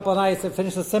Nice and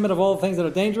finish the summit of all the things that are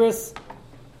dangerous.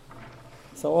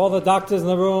 So all the doctors in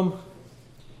the room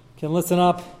can listen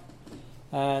up,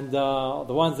 and the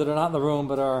ones that are not in the room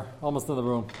but are almost in the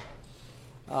room.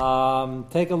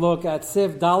 Take a look at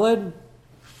Siv Dalid.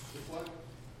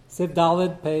 Siv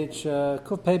Dalid, page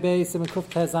Kuf Pei Beis, Simon Kuf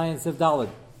Tezayin, Siv Dalid.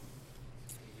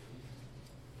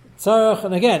 Tzarech,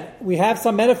 and again, we have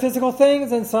some metaphysical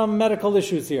things and some medical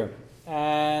issues here,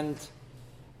 and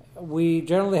we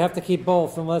generally have to keep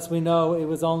both unless we know it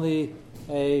was only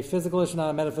a physical issue, not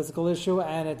a metaphysical issue,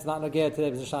 and it's not Nogea today,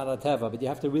 it's Shana Teva. But you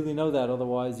have to really know that,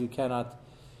 otherwise you cannot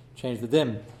change the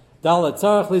dim. Dalet,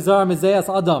 Tzarech Lizar Mizeas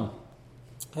Adam.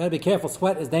 You have to be careful,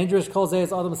 sweat is dangerous. Kol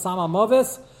Zeas Adam Sama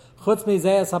Movis, Chutz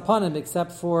Mizeas Hapanim,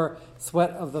 except for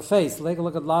sweat of the face. Take a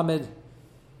look at Lamed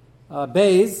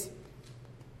Beis.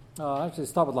 Actually,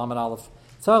 start with Lamed Aleph.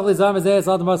 Tzarech Lizar Mizeas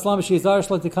Adam Aslam Shizar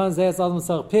Shlotikan Zeas Adam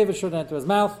Tzarech Piv shouldn't enter his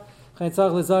mouth. Shouldn't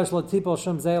go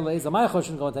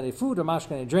into any food or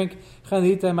mashka, any drink. And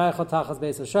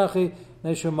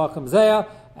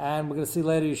we're going to see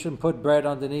later you shouldn't put bread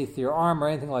underneath your arm or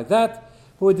anything like that.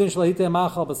 So we don't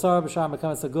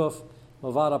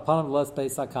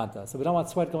want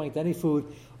sweat going into any food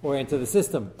or into the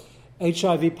system.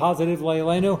 HIV positive,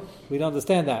 we don't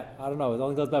understand that. I don't know. It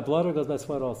only goes by blood or goes by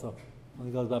sweat also?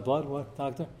 Only goes by blood? What,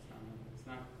 doctor? It's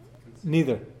not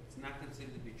neither. It's not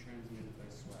considered to be transmitted by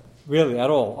sweat. Really, at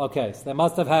all? Okay, so they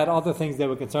must have had other things they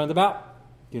were concerned about.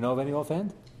 Do you know of any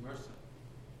offhand? MRSA.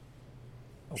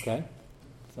 Okay,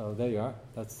 so there you are.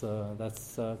 That's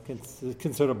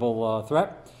considerable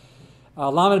threat.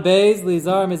 Lamed Beis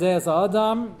Lizar Mizeas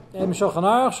Adam Em Shulchan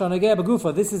Aruch Shanageh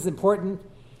Begufa. This is important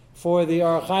for the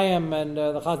Orach Chaim, and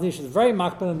the Chazon Ish is very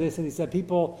makpid on this, and he said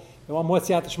people, they want more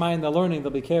siyat shmai in their learning,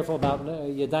 they'll be careful about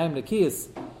Yadayim Nekiyas.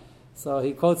 So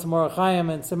he quotes from Orach Chaim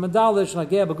and Simandalish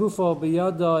Nageh Begufo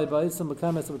Biyada Ibaisam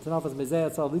Bekames B'Tanafas Mizeh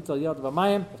Tzal Lito Yad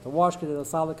B'Mayim. Have to wash Kedei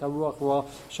Salik HaRuach Ra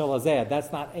Shalazeh.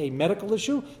 That's not a medical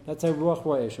issue. That's a Ruach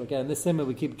Ra issue. Again, in this simon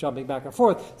we keep jumping back and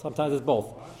forth. Sometimes it's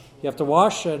both. You have to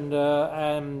wash, and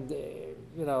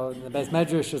you know, in the Beis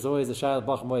Medrash is always a Shayla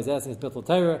Bacham always asking his Bittul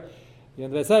Torah. You're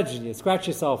in the Beis Medrash and you scratch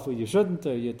yourself, or you shouldn't,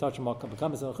 or you touch a Makam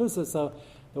B'Kames and Chusa. So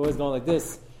they're always going like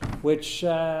this. Which,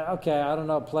 okay, I don't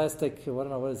know, plastic, I don't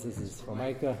know, what is this? Is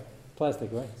Formica?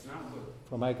 Plastic, right? It's not wood.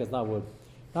 Formica is not wood.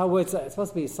 Not wood, it's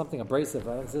supposed to be something abrasive.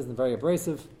 This isn't very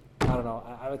abrasive. I don't know.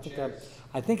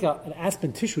 I think an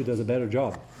aspen tissue does a better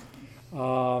job.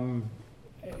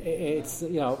 It's,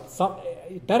 you know,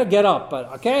 you better get up,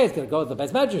 but okay, it's going to go to the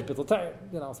Beis Medrash, but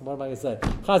you know, so what am I going to say?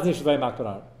 Chazon Ish is very makpid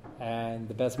on it, and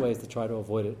the best way is to try to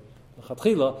avoid it.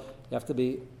 Chatchila, you have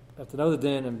to know the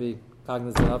din and be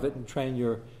cognizant of it and train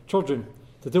your children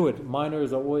to do it.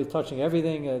 Minors are always touching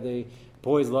everything. The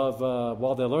boys love,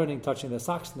 while they're learning, touching their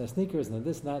socks and their sneakers and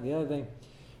this and that and the other thing.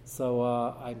 So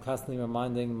I'm constantly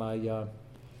reminding my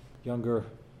younger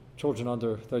children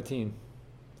under 13,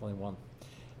 only one,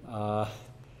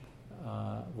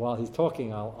 while he's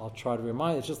talking, I'll try to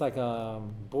remind. It's just like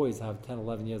boys have 10,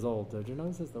 11 years old. Did you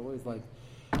notice this? They're always like...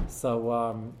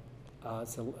 So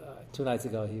 2 nights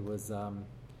ago he was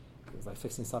like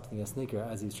fixing something, a sneaker,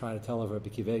 as he's trying to tell over a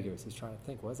B'Ki Veger. So he's trying to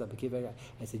think, what is that B'Ki Veger?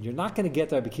 I said, you're not going to get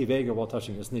to a B'Ki Veger while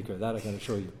touching your sneaker. That I can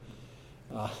assure you.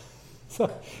 So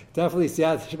definitely,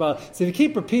 so if you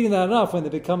keep repeating that enough, when they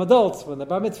become adults, when they're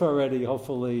bar mitzvah already,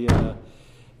 hopefully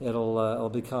it'll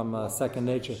become second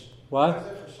nature. What?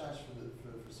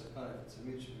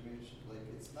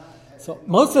 So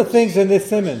most of the things in this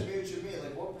simon,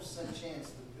 like what percent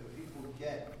chance that people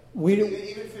get?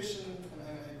 Even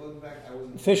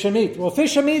fish and meat. Well,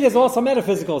 fish and meat is also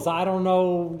metaphysical, so I don't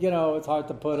know, you know, it's hard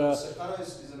to put a... Sakana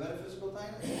is a metaphysical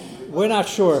thing? We're not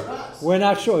sure. We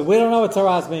don't know what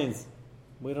taras means.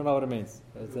 We don't know what it means.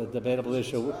 It's a debatable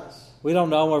issue. We don't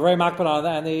know. We're very makpid on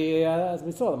that. And as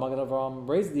we saw, the Magen Avraham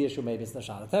raised the issue. Maybe it's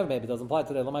Nashana Tev, maybe it doesn't apply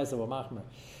today. L'maisa, we're machmer.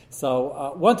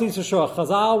 So one thing's for sure,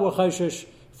 Chazal were chayshish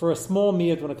for a small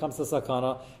meat when it comes to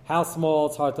sakana. How small?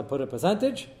 It's hard to put a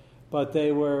percentage, but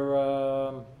they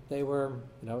were, you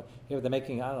know, here they're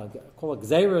making, I don't know, call it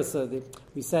gzeirus.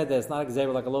 We said that it's not a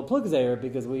gzeira like a low plug gzeira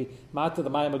because we matter the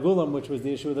maya magulam, which was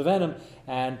the issue of the venom,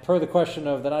 and per the question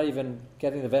of they're not even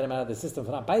getting the venom out of the system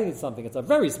for not biting something, it's a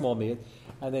very small meat,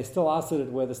 and they still oscillate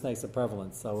it where the snakes are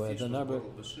prevalent. So the number.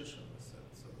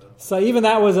 So even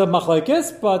that was a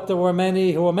machlekes, but there were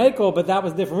many who were meko, but that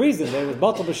was a different reason. There was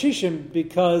batal b'shishim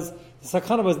because the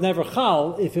sakana was never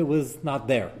chal if it was not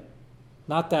there.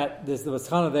 Not that there was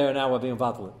sakana there and now we're being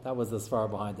vatal. That was the svara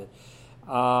behind it.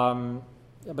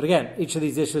 But again, each of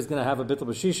these issues is going to have a batal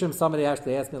b'shishim. Somebody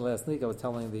actually asked me last week. I was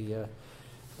telling the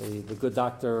the good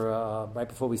doctor, right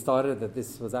before we started, that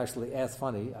this was actually asked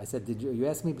funny. I said, "Did you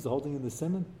ask me was holding in the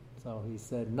simon?" So he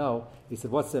said, "No." He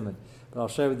said, "What simon?" But I'll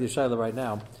share with you Shaila right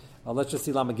now. Let's just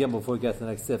see Lama Gimel before we get to the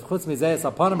next sif. Chutz mizayas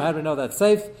aponim. How do we know that's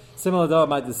safe? Similar to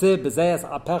my desib. Bezayas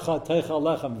apecha teichal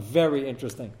lechem. Very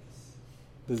interesting.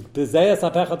 Bezayas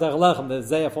apecha teichal lechem. The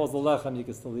zayah falls the lechem. You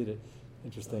can still eat it.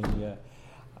 Interesting. Yeah.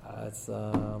 It's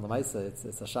lemaisa.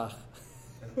 It's a shach.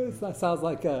 It sounds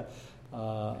like something.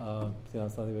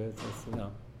 It's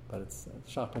but it's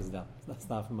shach brings it down. That's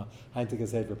not from a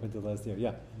Heintikas Hedra printed last year.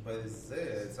 Yeah. But it's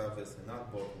it's obviously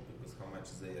not both because how much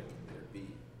zayah can there be?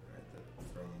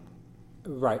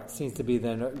 Right, seems to be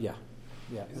then, yeah.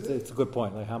 It's a good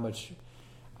point. Like how much,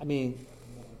 I mean,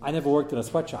 I never worked in a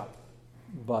sweatshop,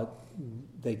 but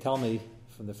they tell me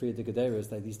from the Friya Digaderas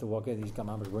that they used to walk in, these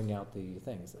gamams bring out the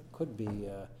things. It could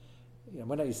be,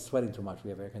 we're not used to sweating too much.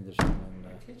 We have air conditioning. And,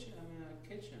 a kitchen.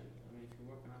 If you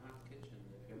work in a hot kitchen.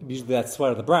 Usually that's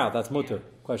sweat of the brow. That's mutter.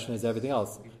 Question is everything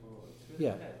else.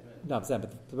 Yeah. No, I'm saying,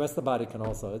 but the rest of the body can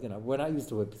also, we're not used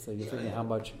to it. So you're thinking how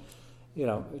much.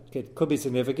 It could be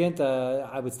significant.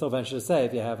 I would still venture to say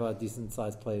if you have a decent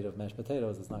sized plate of mashed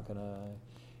potatoes, it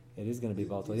is going to be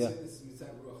volatile. Yeah.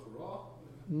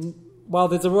 Well,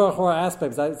 there's a ruach hora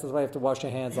aspect. That's why you have to wash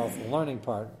your hands. Also, the learning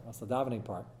part, also the davening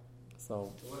part.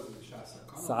 So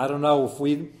I don't know if I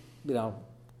don't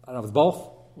know if it's both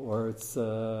or it's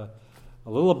a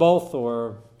little of both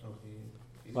or.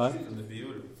 What?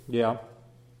 Yeah.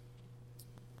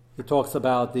 He talks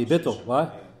about the bittul.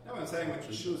 What? I'm saying with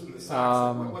the shoes and the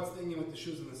socks. What's the thing with the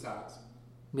shoes and the socks?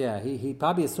 Yeah, he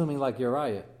probably assuming like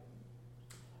Uriah.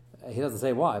 He doesn't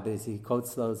say why, but he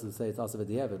quotes those who say it's also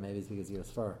v'diavad. Maybe it's because he has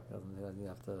fur. He doesn't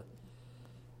have to.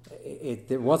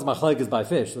 It was machlekes by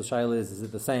fish. The shaila is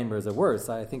it the same or is it worse?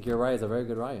 I think Uriah is a very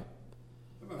good raya.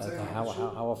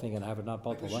 How often you can have it not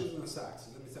both? Like the shoes and the socks.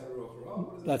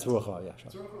 That's ruach hora, yeah,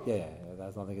 sure. Yeah. That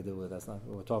has nothing to do with. That's not.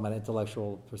 We're talking about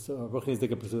intellectual pursuit,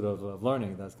 ruchnistic pursuit of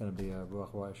learning. That's going to be a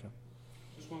ruach hora issue.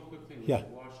 Just one quick thing. Yeah.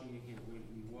 Washing your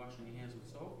hands with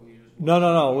soap, or you just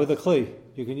No. With a kli,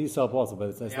 you can use soap also, but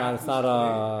it's not. It's not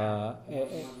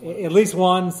at least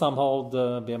one. Some hold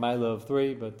b'mayla of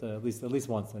 3, but at least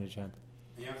once in each hand.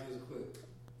 And you have to use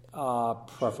a kli.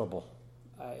 Preferable.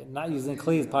 Not using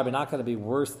kli is probably not going to be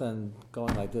worse than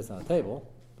going like this on a table,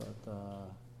 but.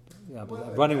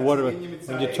 But running water when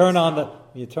you turn on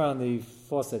the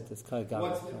faucet, it's kind of got.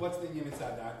 What's the inyan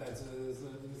inside that? That's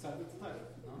inside the title.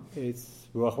 No? It's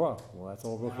ruach hora. Well, that's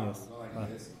all ruching is. Like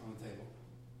this on the table.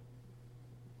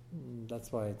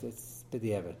 That's why it's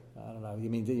b'diavad. I don't know. You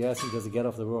mean you're asking does it get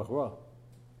off the ruach hora?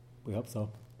 We hope so.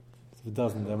 If it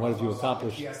doesn't, then what have you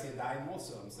accomplished? He has to die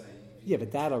also. I'm saying. Yeah,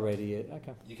 but that already.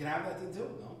 Okay. You can have that too,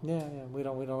 no? Yeah. We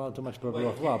don't know too much about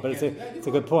ruach hora, but it's a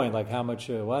good point. Like how much?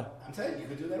 What? I'm saying you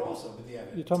could do that also, but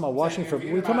you're talking about washing for.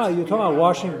 You're talking about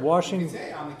washing.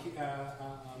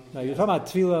 No, you're talking about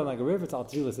tefillah like a river. It's al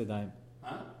tefillah sedayim.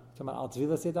 Huh? You're talking about al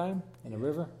tefillah sedayim in a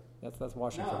river. That's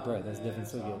washing for bread. That's a different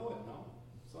sugya.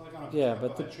 Yeah,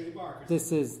 but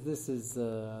this is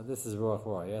ruach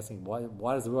hora. You're asking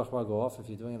why does the ruach hora go off if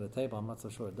you're doing it at a table? I'm not so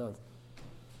sure it does.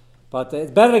 But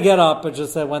it's better to get up. But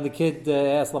just when the kid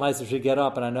asks Lamaisa should get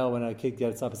up, and I know when a kid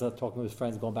gets up, he's talking to his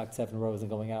friends, going back 7 rows and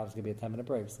going out. It's going to be a 10-minute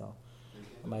break. So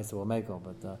Lamaisa will make them.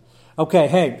 But okay,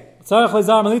 hey,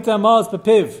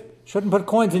 shouldn't put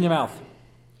coins in your mouth.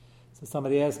 So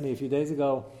somebody asked me a few days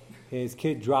ago, his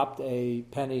kid dropped a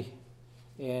penny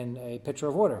in a pitcher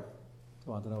of water. He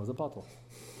wanted to know it was a bottle.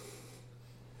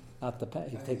 Not the penny.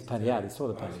 He takes the penny out. He saw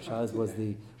the penny. Shaz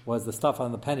was the stuff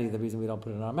on the penny. The reason we don't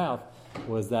put it in our mouth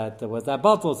was that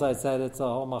bottle. So I said it's a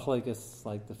whole machlekes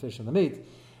like the fish and the meat.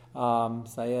 So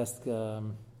I asked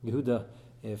Yehuda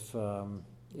if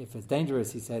it's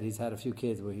dangerous. He said he's had a few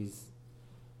kids where he's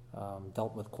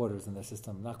dealt with quarters in their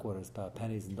system, not quarters, but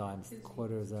pennies and dimes.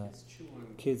 Quarters.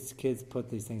 Kids put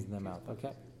these things in their mouth.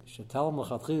 Okay, you should tell them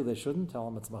l'chatchil. They shouldn't tell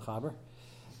them it's machaber.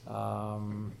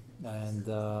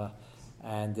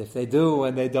 And if they do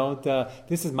and they don't,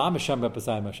 this is Mamasham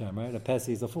B'Pasai Hashem, right? A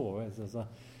Pesi is a fool, right?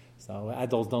 So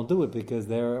adults don't do it because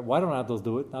why don't adults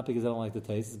do it? Not because they don't like the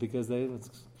taste, it's because it's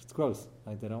gross.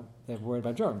 Like they're worried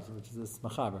about germs, which is this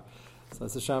machaber. So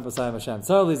it's a Shem B'Pasai Hashem.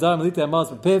 So Lizar Melita Amos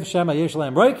B'Piv Shema Yesh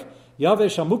Laim Break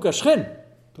Yavesh Shamuka Shchin.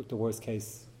 Took the worst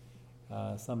case.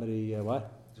 Somebody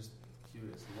what? Just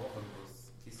curious. Laban was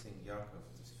kissing Yaakov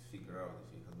to figure out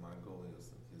if he had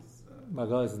Margolius.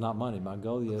 Margolius is not money.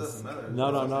 Margolius. Doesn't matter.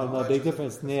 No. Big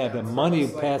difference. Yeah, but money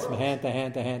passed from hand to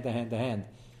hand to hand to hand to hand,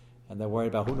 and they're worried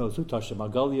about who knows who touched it.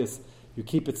 Margolius, you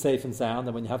keep it safe and sound,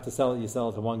 and when you have to sell it, you sell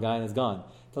it to one guy and it's gone.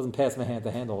 It doesn't pass from hand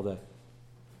to hand all day.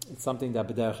 it's something that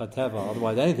b'derech hateva.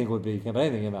 Otherwise, anything would be, you can't put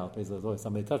anything in your mouth. Because there's always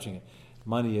somebody touching it.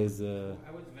 Money is. I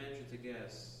would venture to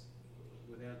guess,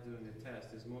 without doing a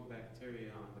test, there's more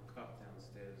bacteria on the cup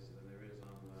downstairs than there is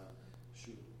on the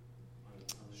shoe, on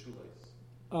the shoelace.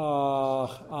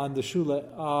 On the shoelace.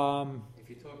 If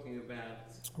you're talking about,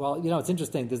 Well, it's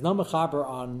interesting. There's no mechaber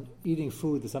on eating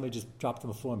food that somebody just dropped on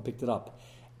the floor and picked it up.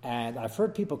 And I've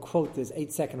heard people quote this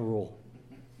 8-second rule,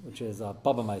 which is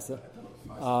Baba Meiser.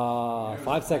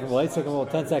 5-second rule, 8-second rule,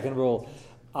 10-second rule.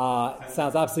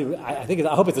 Sounds absolutely.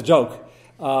 I hope it's a joke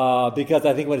because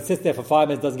I think when it sits there for 5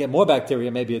 minutes, it doesn't get more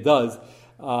bacteria. Maybe it does.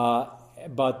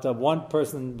 But one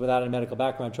person without a medical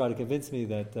background tried to convince me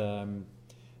that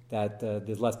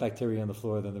there's less bacteria on the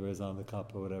floor than there is on the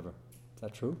cup or whatever. Is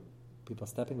that true? People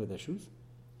stepping with their shoes?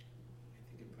 I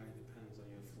think it probably depends on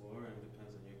your floor and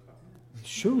depends on your cup.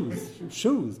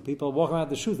 Shoes. People walk around with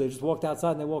the shoes. They just walked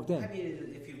outside and they walked in. I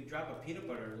mean, if you drop a peanut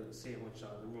butter sandwich on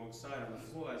the wrong side on the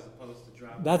floor as opposed to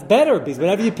drop. That's better because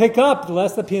whatever you pick up, the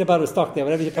less the peanut butter is stuck there.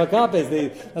 Whatever you pick up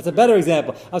that's a better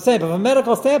example. I'm saying, but from a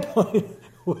medical standpoint,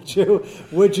 would you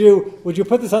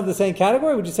put this under the same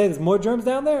category? Would you say there's more germs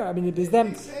down there? I mean, is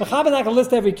them Mechaber not going to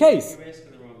list every case? You're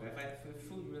asking the wrong guy. If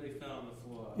food really fell on the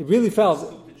floor, It really fell.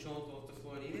 Scoop the chont off the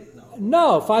floor and eat it?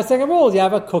 No, 5-second rules. You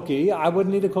have a cookie. I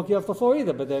wouldn't eat a cookie off the floor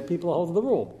either, but there are people who hold the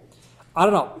rule. I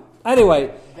don't know.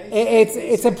 Anyway,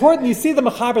 it's important. You see the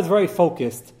Mechaber is very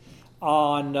focused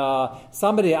on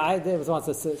somebody.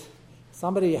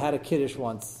 Somebody had a kiddush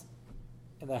once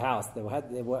in their house.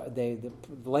 The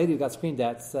lady who got screamed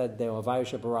at said they were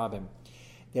Vayusha Barabim.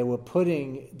 They were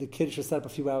putting the kiddush was set up a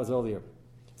few hours earlier.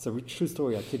 It's a true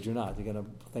story. I kid you not. You're going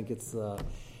to think it's.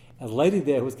 And the lady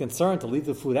there who was concerned to leave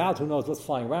the food out, who knows what's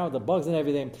flying around with the bugs and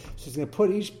everything, she's going to put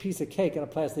each piece of cake in a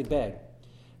plastic bag.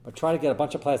 But try to get a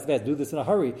bunch of plastic bags, do this in a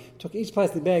hurry. Took each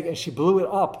plastic bag and she blew it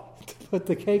up to put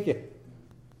the cake in.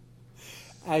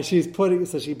 And she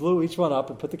blew each one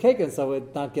up and put the cake in so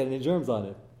it not get any germs on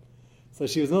it. So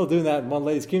she was doing that, and one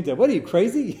lady screamed at her, "What are you,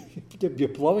 crazy? You're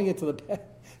blowing into the bag."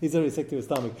 He's already sick to his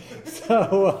stomach.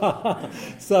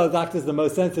 So doctor's the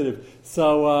most sensitive.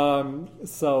 So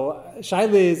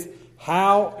Shaila is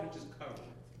how.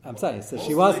 I'm saying, so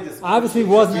she obviously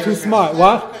wasn't too smart.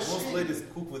 What? Most ladies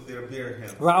cook with their bare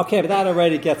hands. Right. Okay, but that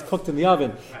already gets cooked in the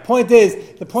oven. The point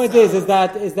is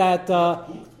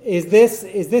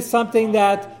this something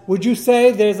that would you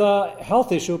say there's a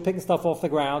health issue picking stuff off the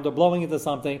ground or blowing into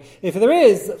something? If there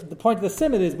is, the point of the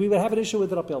simon is we would have an issue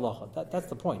with it up yalacha. That's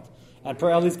the point. And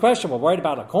per Eli's question, we're worried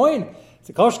about a coin. It's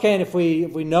a koshkain if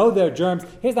we know there are germs.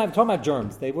 Here's not I'm talking about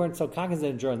germs. They weren't so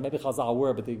cognizant of germs. Maybe Chazal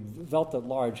were, but they felt at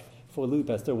large for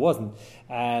Lupus. There wasn't.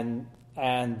 And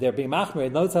they're being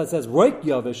machmir. Notice how it says roik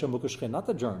yavish and mukashkin, not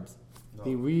the germs. No.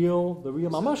 The real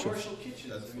mamashas. Commercial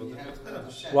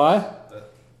kitchens. Why?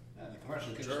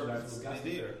 Commercial kitchens.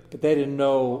 But they didn't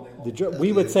know the.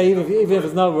 We would say even if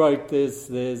it's not roik,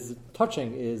 there's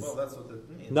touching is. Well, that's what it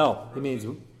means. No, it means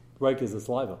roik is the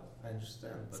saliva. I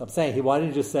understand. So I'm saying, why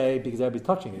didn't you just say because everybody's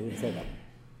touching it? He didn't say that.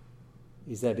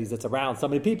 He said because it's around so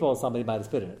many people, somebody might have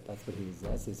spit in it. That's what he's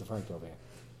referring to over here.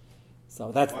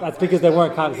 So that's because they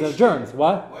weren't cognizant of germs.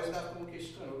 What? Why is that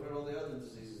mukashkin? What about all the other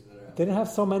diseases that are out? They didn't have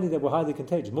so many that were highly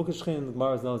contagious. Mukashkin, the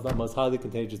Gemara is known as the most highly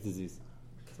contagious disease.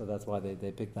 So that's why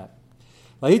they picked that.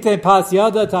 Lahite pas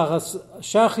yada tachas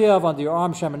shechiav under your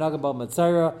arm shemenagabal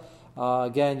metzera.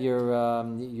 Again,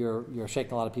 you're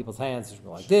shaking a lot of people's hands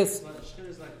like this.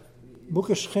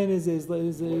 Mukashkin is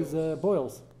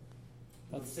boils.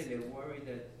 That's they're worried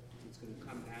that it's going to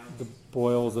come out. The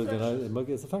boils are going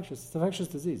to. It's infectious. It's an infectious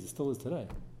disease. It still is today.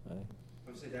 Right?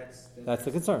 That's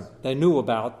the concern. They knew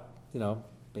about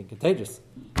being contagious.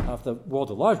 If the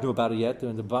world at large knew about it yet,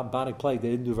 during the bubonic plague, they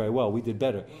didn't do very well. We did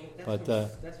better. Well,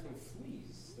 that's from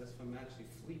fleas. That's from actually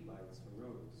flea bites from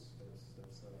rodents.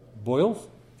 Boils?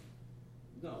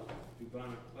 No,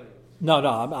 bubonic plague. No.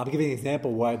 I'm giving an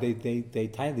example why they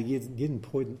didn't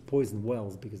poison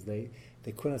wells because they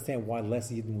couldn't understand why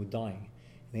less Yidden were dying.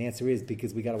 And the answer is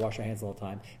because we got to wash our hands all the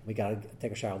time. We got to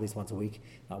take a shower at least once a week,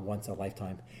 not once a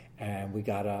lifetime. And we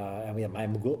have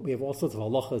all sorts of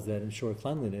halachas that ensure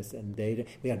cleanliness. And we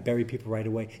got to bury people right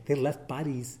away. They left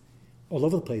bodies all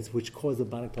over the place, which caused the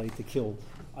bubonic plague to kill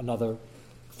another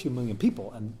few million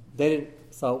people. And they didn't.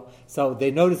 So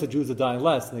they noticed the Jews are dying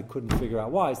less, and they couldn't figure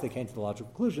out why. So they came to the logical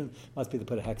conclusion: must be to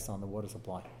put a hex on the water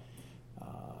supply.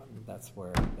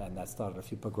 And that started a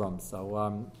few pogroms.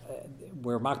 So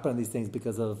we're makbar on these things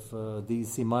because of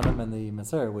these simanim and the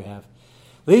Maser we have.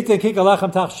 L'itein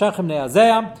kikalechem tach shechem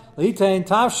ne'azeam. L'itein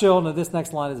tavshil. Now this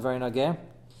next line is very nageh.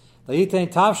 L'itein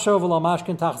tavshil v'lo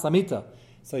mashkin tach samita.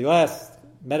 So you ask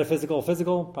metaphysical,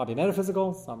 physical, probably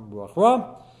metaphysical. Some ruach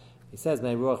ra. He says,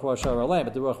 "May ruach rosh haraleim,"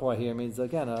 but the ruach rosh here means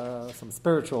again some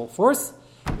spiritual force.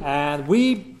 And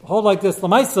we hold like this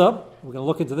lamaisa. We're going to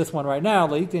look into this one right now.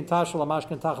 Leitin tashel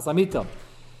amashkin tachas amita.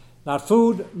 Not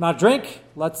food, not drink.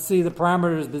 Let's see the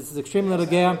parameters. This is extremely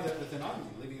legam.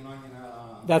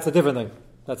 That's a different thing.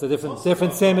 That's a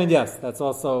different simon. Yes, that's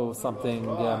also something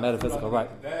metaphysical, right?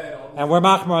 And we're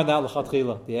machmar on that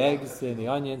l'chatchila, the eggs and the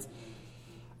onions.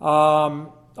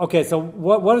 Okay, so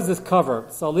what does this cover?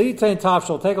 So li'itein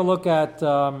tafshel. Take a look at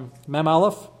Mem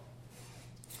Aleph.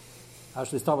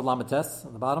 Actually, start with Lamates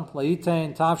on the bottom.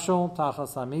 Li'itein tafshel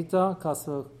tachas amita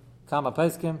kasu kama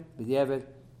peskim b'diavad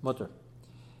mutter.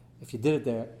 If you did it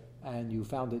there and you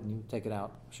found it and you take it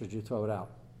out, should you throw it out?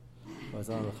 So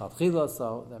there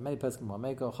are many peskim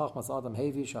who chachmas adam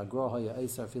hevi shagro haya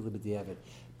eser fili b'diavad.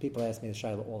 People ask me the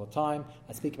shayla all the time.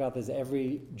 I speak about this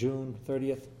every June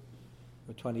 30th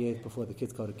or 28th before the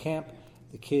kids go to camp.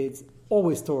 The kids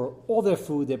always store all their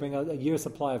food. They bring out a year's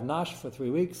supply of nash for 3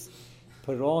 weeks,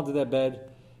 put it all into their bed,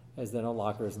 as there are no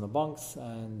lockers in the bunks,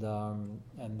 and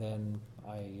then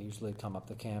I usually come up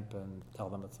to camp and tell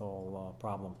them it's all a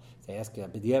problem. They ask,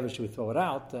 "B'diavad, should we throw it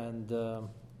out?" And the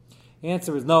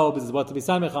answer is no, because it's what to be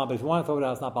samecham. But if you want to throw it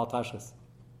out, it's not baltashas.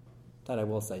 That I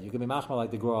will say. You can be machma like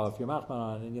the Gra if you're machma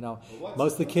on, and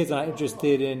most of the kids are not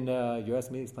interested in. You asked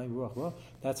me to explain ruach.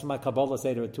 That's from my Kabbalah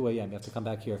Seder at 2 a.m. You have to come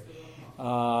back here.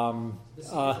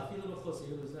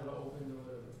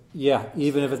 Yeah,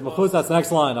 even if it's mechus, that's the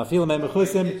next line. Afilim and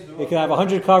mechusim. It could have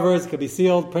 100 covers. It could be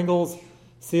sealed. Pringles,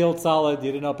 sealed, solid.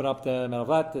 You didn't open up the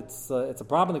melavlet. It's a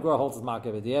problem. The Gra holds his mark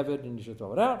of the evid, and you should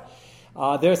throw it out.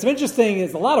 There's some interesting.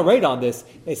 There's a lot of rate on this.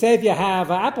 They say if you have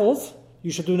apples,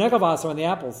 you should do negavasa on the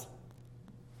apples.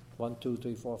 1, 2,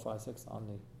 3, 4, 5, 6 on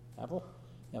the apple.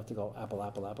 You have to go apple,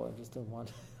 and just do one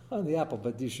on the apple.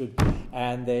 But you should,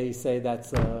 and they say that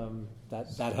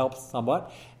helps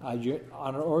somewhat. On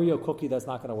an Oreo cookie, that's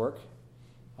not going to work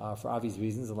for obvious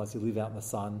reasons, unless you leave it out in the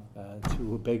sun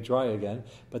to bake dry again.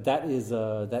 But that is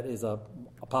a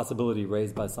possibility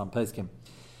raised by some peskim.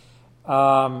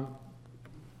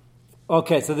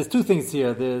 Okay, so there's two things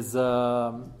here. There's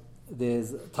tafshel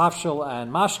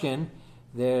and mashkin.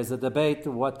 There's a debate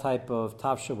what type of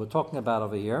tafshel we're talking about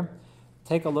over here.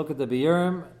 Take a look at the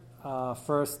biurim.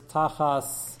 First,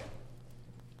 tachas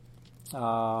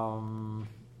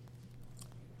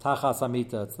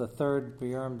amita. It's the third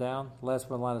biurim down. The last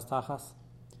word line is tachas.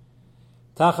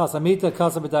 Tachas amita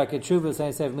kasa b'darkei tshuva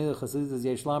saying sev milu chassidus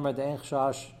yesh lamer de'en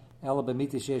chash ela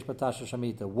b'mita sheyesh b'tashash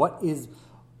amita. What is?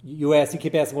 You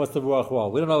keep asking what's the ruach ra.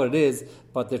 We don't know what it is,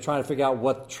 but they're trying to figure out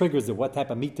what triggers it, what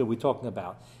type of mita we're talking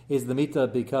about. Is the mita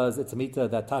because it's a mita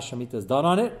that tasha mita is done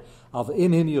on it? Of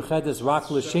imhim yuchedes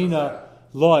rak l'shina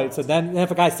loy. So then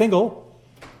if a guy's single,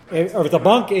 or if it's a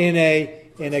bunk in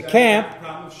a camp,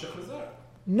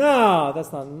 no,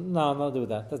 that's not. No, not do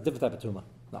that. That's a different type of tumor.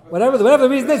 No, whatever the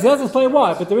reason is, he doesn't explain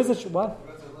why. But there is a what?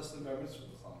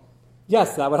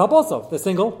 Yes, that would help also. If they're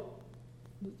single.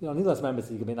 You don't need less members,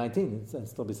 so you can be 19 and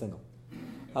still be single.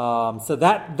 So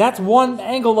that's one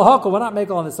angle lahakol. We're not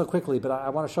making on this so quickly, but I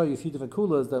want to show you a few different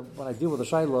kulas that when I deal with the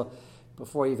shayla,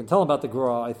 before I even tell them about the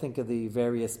gra, I think of the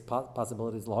various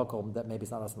possibilities lahakol that maybe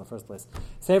it's not us in the first place.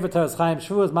 Sefer Teres Chaim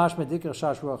Shvuas Mashme Dikr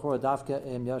Shash Ruach Hora Dafka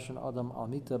Im Yashin Adam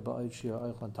Almita Ba'od Shir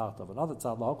Oichlan Tachtav. Another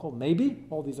tzad lahakol, maybe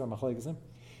all these are machlekes,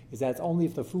 is that it's only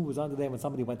if the food was under there when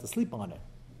somebody went to sleep on it.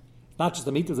 Not just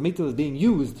the meat was being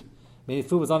used. I mean, if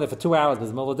food was on there for 2 hours, but it's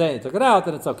the middle of the day, and took it out,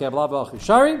 then it's okay. Blah blah blah.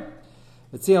 Shari,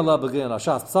 Mitzia Allah begin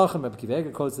Ashas Psachim Reb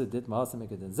Kivega Kotzit Dit Mahasim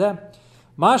Ekadin Zeh.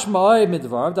 Mash Ma'ay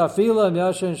Midvar Dafila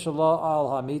Yashin Shalom Al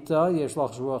Hamita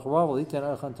Yeshlach Ruach Ra V'Liten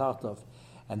Echan Tachtov.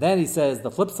 And then he says the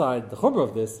flip side, the chumrah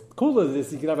of this, cooler of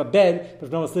this, you could have a bed, but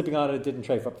if no one's sleeping on it, it didn't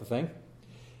trafe up the thing.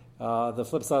 The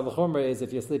flip side of the chumrah is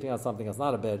if you're sleeping on something that's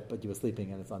not a bed, but you were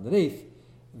sleeping and it's underneath,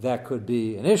 that could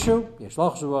be an issue.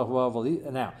 Yeshlach Ruach Ra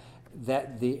V'Liten. Now.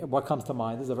 What comes to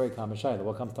mind? This is a very common shayla.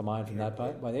 What comes to mind from that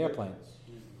by the airplane?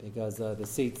 Because the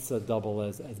seats double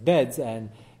as beds, and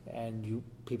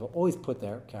people always put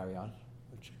their carry-on,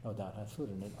 which no doubt has food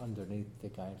in it, underneath the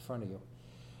guy in front of you.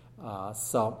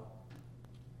 So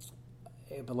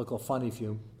it would look a little funny if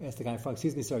you ask the guy in front,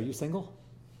 "Excuse me, sir, are you single?"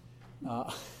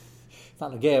 It's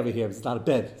not a gay over here. It's not a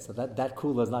bed, so that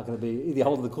cooler is not going to be either you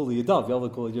hold the cooler, you don't. If you hold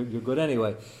the cooler, you're good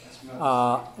anyway.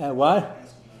 And what?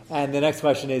 And the next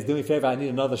question is, do me a favor, I need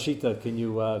another shita. Can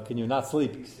you not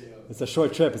sleep? It's a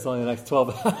short trip. It's only the next 12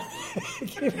 hours.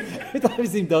 Every time you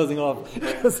see him dozing off,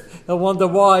 I wonder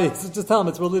why. Just tell him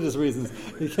it's religious reasons.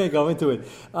 You can't go into it.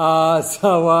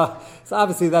 So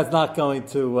obviously that's not going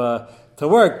to to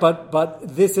work.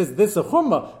 But this is a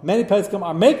chumrah. Many poskim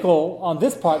are makel on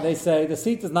this part. They say the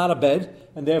seat is not a bed,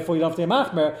 and therefore you don't have to be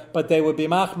machmer. But they would be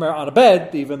machmer on a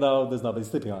bed, even though there's nobody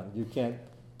sleeping on it. You can't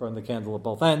burn the candle at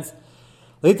both ends.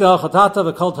 Okay,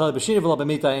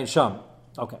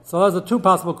 so those are two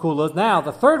possible kulas. Now,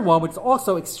 the third one, which is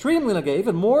also extremely nagay,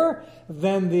 even more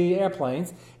than the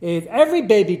airplanes, is every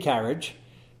baby carriage.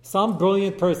 Some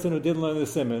brilliant person who didn't learn the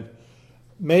simon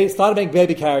started making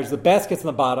baby carriage, the baskets in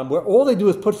the bottom, where all they do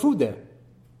is put food there.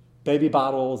 Baby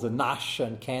bottles and nash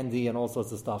and candy and all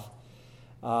sorts of stuff.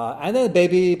 And then the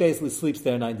baby basically sleeps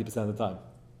there 90% of the time.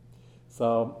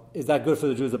 So, is that good for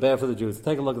the Jews or bad for the Jews?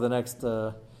 Take a look at the next...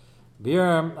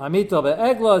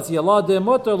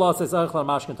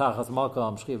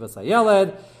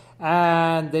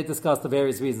 and they discuss the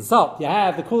various reasons. So, you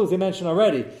have the kulas you mentioned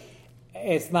already.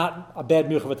 It's not a bed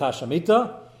Mircha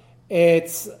V'Tashamita.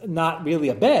 It's not really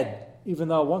a bed, even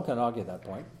though one can argue at that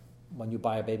point. When you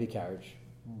buy a baby carriage,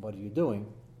 what are you doing?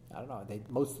 I don't know.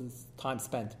 Most of the time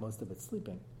spent, most of it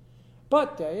sleeping.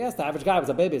 But yes, the average guy was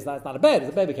a baby. It's not a bed.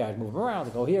 It's a baby carriage. Move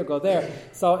around, go here, go there.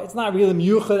 So it's not really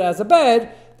miyuchad as a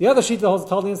bed. The other sheet that holds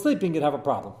totally in sleeping, you'd have a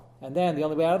problem. And then the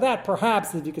only way out of that,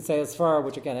 perhaps, if you could say as far,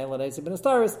 which again,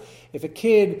 if a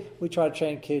kid, we try to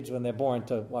train kids when they're born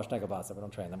to wash negavasa. We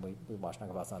don't train them, we wash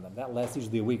negavasa on them. That lasts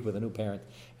usually a week with a new parent.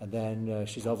 And then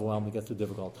she's overwhelmed, it gets too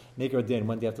difficult. Make her a din,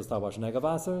 when do you have to start washing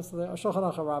negavasa? So the Shulchan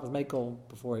Aruch Rav is mekel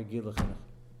before he gil l'chinuch.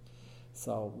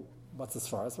 So, what's as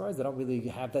far? As far as they don't really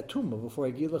have that tumah before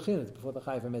he gil l'chinuch, before the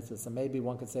chayv mitzvah. So maybe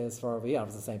one could say as far as,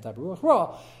 it's the same type of ruach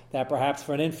ra, that perhaps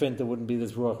for an infant there wouldn't be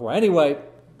this ruach ra anyway.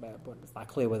 It's not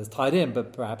clear whether it's tied in,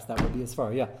 but perhaps that would be as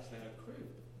far, Is that a crib?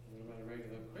 What about a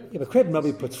regular crib? Yeah, but crib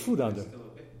nobody puts food under.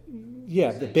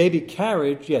 Yeah, the baby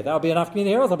carriage, that would be an nafkamina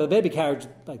here also, but the baby carriage,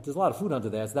 there's a lot of food under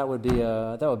there, so that would be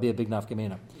a big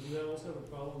nafkamina. You also have a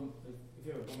problem if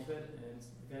you have a bunk bed and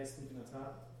the guy's sleeping on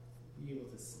top, would you be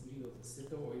able to sit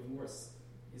there, or even worse,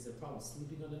 is there a problem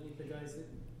sleeping underneath the guy's head?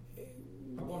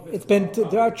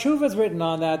 There are tshuvas written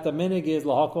on that. The minig is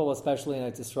lahakol, especially in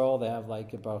Eretz Yisrael. They have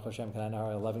Baruch Hashem,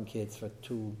 11 kids for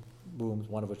 2 rooms,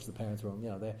 one of which is the parents' room.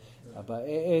 But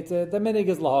the minig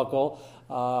is lahakol.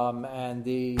 And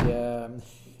the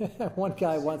one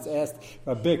guy once asked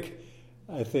Rabik,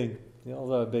 I think,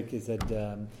 although Rabik, he said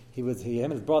him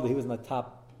and his brother, he was in the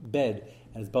top bed,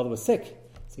 and his brother was sick.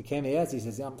 So he came, he asked, he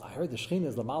says, I heard the Shechina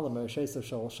is l'malam she'esav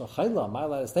shel chayla. Am I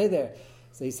allowed to stay there?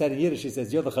 So he said in Yiddish, he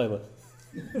says, you're the chayla.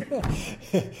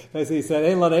 Basically, he said,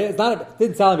 didn't sound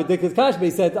like a ridiculous kash, but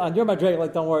he said, on your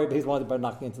madreg, don't worry, but he's wanted by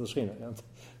knocking into the Shechina. Don't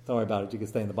worry about it, you can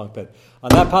stay in the bunk bed. On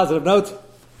that positive note,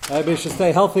 everybody should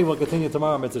stay healthy. We'll continue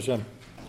tomorrow, Mitzvah Shem.